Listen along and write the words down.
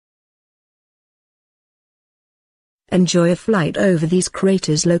enjoy a flight over these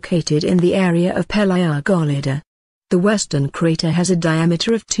craters located in the area of Pelei Argolida. The western crater has a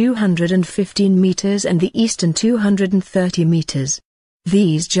diameter of 215 meters and the eastern 230 meters.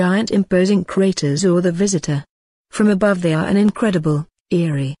 These giant imposing craters awe the visitor. From above they are an incredible,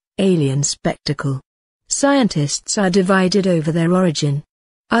 eerie, alien spectacle. Scientists are divided over their origin.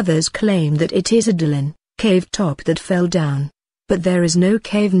 Others claim that it is a doline, cave top that fell down. But there is no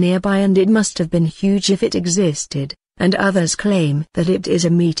cave nearby and it must have been huge if it existed, and others claim that it is a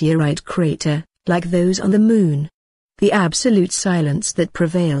meteorite crater, like those on the moon. The absolute silence that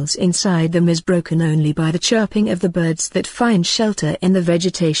prevails inside them is broken only by the chirping of the birds that find shelter in the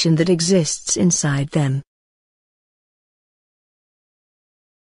vegetation that exists inside them.